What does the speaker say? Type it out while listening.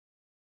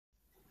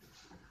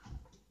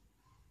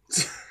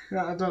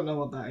I don't know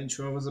what that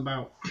intro was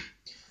about.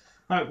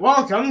 Right,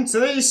 welcome to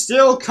the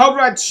Steele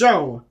Comrade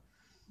show.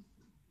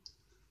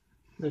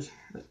 The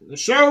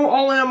show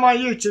only on my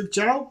YouTube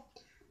channel,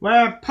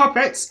 where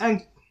puppets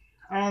and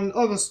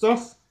other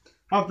stuff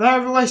have their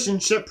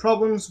relationship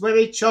problems with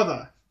each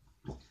other.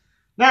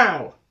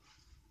 Now,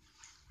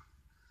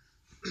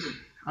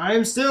 I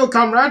am Steele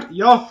Comrade,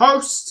 your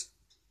host.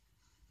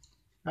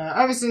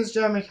 Ever since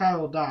Jeremy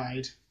Kyle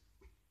died,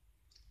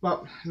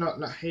 well, no,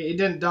 he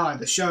didn't die.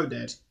 The show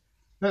did.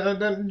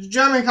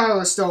 Jeremy Kyle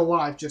is still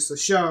alive. Just the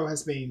show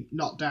has been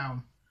knocked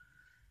down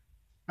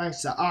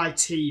thanks to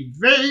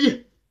ITV.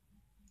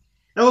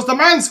 It was the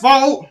man's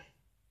fault,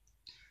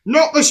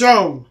 not the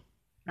show.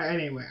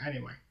 Anyway,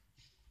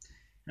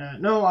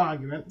 no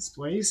arguments,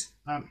 please.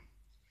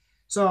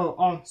 So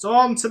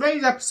on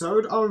today's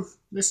episode of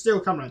the Steele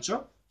Comrade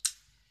show,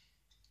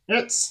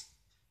 it's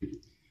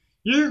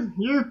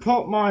you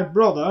put my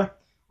brother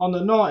on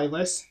the naughty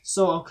list,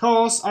 so of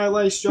course I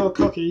laced your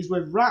cookies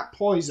with rat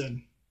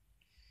poison.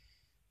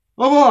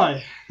 Oh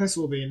boy, this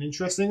will be an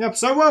interesting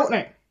episode, won't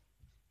it?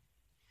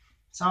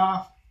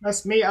 So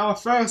let's meet our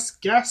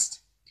first guest,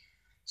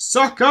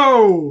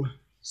 Socko,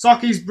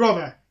 Socky's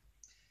brother.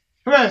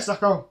 Come here,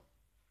 Socko.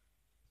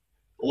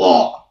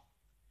 What?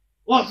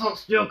 What's up,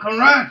 Steele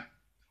Comrade?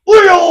 What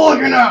are you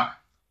looking at?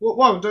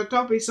 Whoa,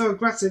 don't be so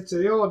aggressive to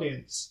the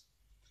audience.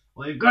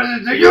 Well, you got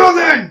it to you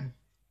then!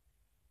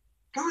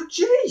 God,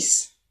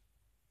 jeez!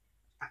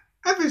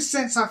 Ever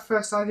since I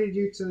first added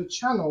you to the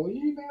channel,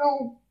 you've been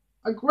all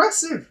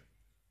aggressive.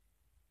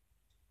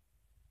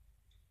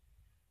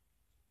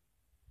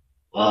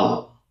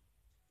 Oh,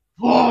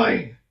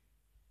 fine.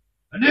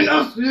 I didn't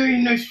ask you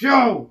in the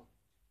show.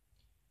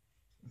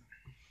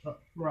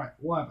 Right,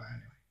 whatever,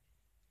 anyway.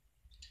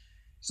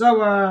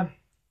 So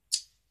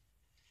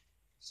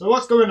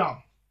what's going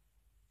on?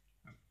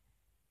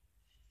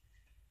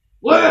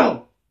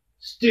 Well,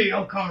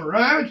 Steele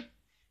Comrade,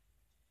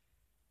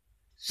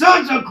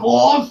 Santa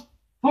Claus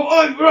put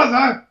my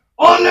brother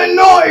on the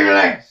naughty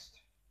list.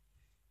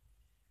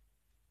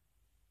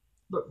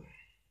 But,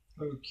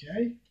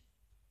 okay.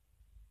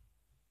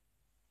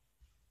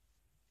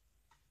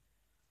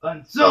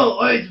 And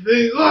so it's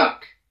been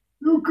luck.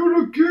 You're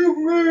gonna kill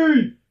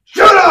me!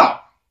 Shut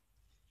up!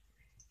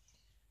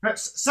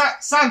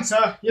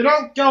 Santa, you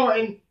don't go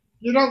in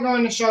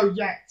the show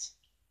yet.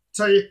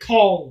 Till you're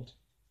called.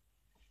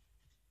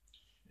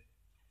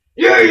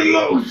 You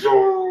little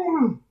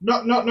soul!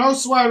 No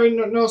swearing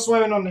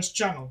on this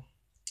channel.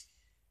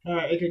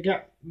 It could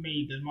get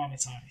me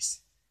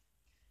demonetized.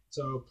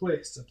 So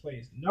please,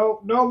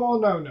 no more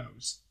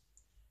no-nos.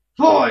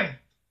 Fine.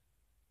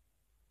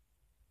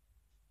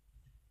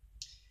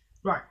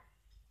 Right.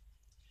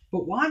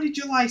 But why did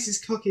you lace his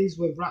cookies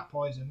with rat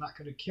poison? That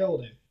could have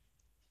killed him.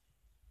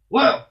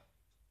 Well,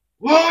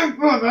 my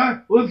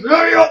brother was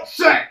very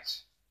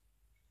upset.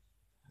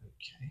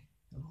 Okay.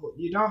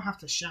 You don't have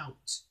to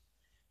shout.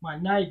 My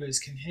neighbours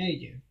can hear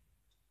you.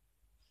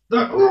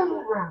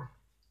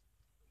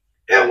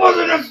 It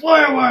wasn't a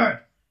swear word.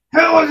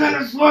 It wasn't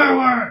a swear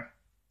word.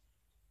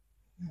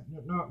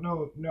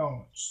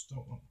 No. Just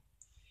don't.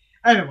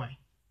 Anyway.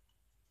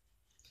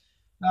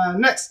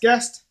 Next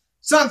guest,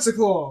 Santa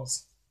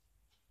Claus.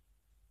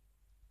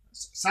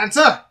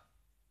 Santa,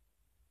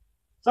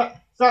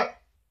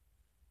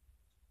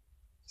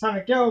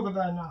 get over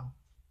there now.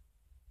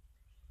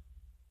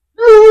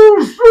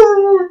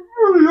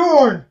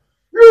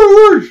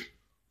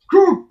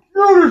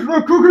 Notice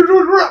my cookies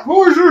with rat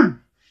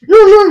poison!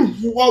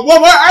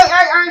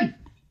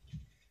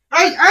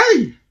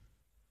 Hey!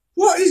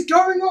 What is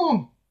going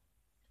on?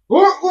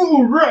 What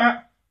little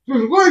rat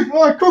just laced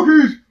my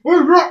cookies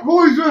with rat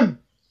poison?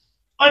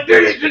 I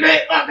did it to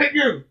get back at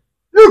you!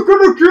 You're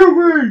gonna kill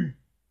me!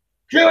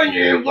 Killing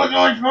you was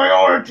my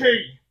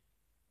priority!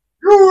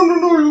 You're on the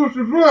naughty list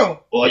as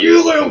well! Or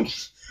you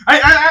lose! Hey!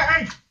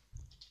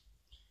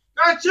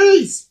 Ah,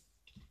 jeez!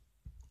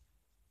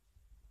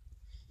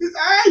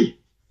 Hey!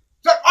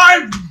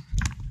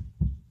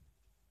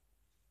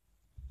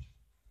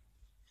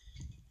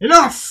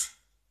 Enough!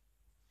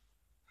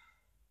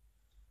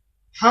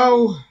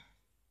 How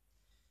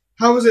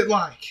was it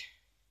like?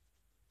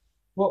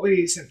 What were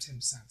your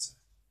symptoms, Santa?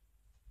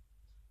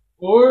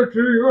 I took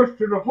us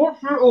to the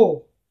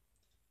hospital.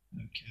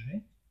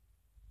 Okay.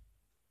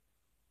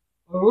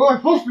 My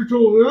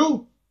hospital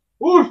bill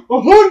was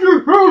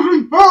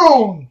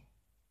 £100,000.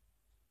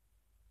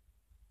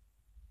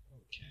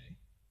 Okay.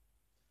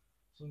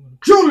 So I'm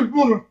gonna kill this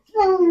mother.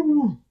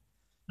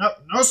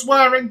 No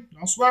swearing.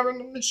 No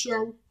swearing on this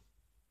show.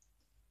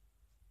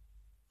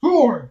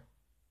 Fine.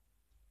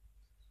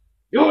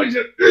 You're an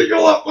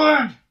idiot,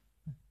 man.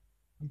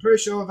 I'm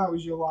pretty sure that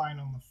was your line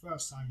on the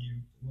first time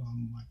you were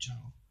on my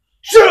channel.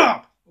 Shut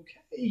up!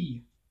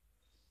 Okay.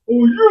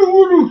 Oh, you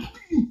wanna...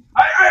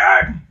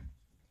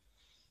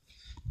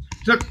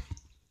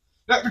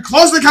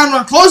 Close the camera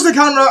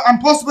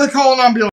and possibly call an ambulance.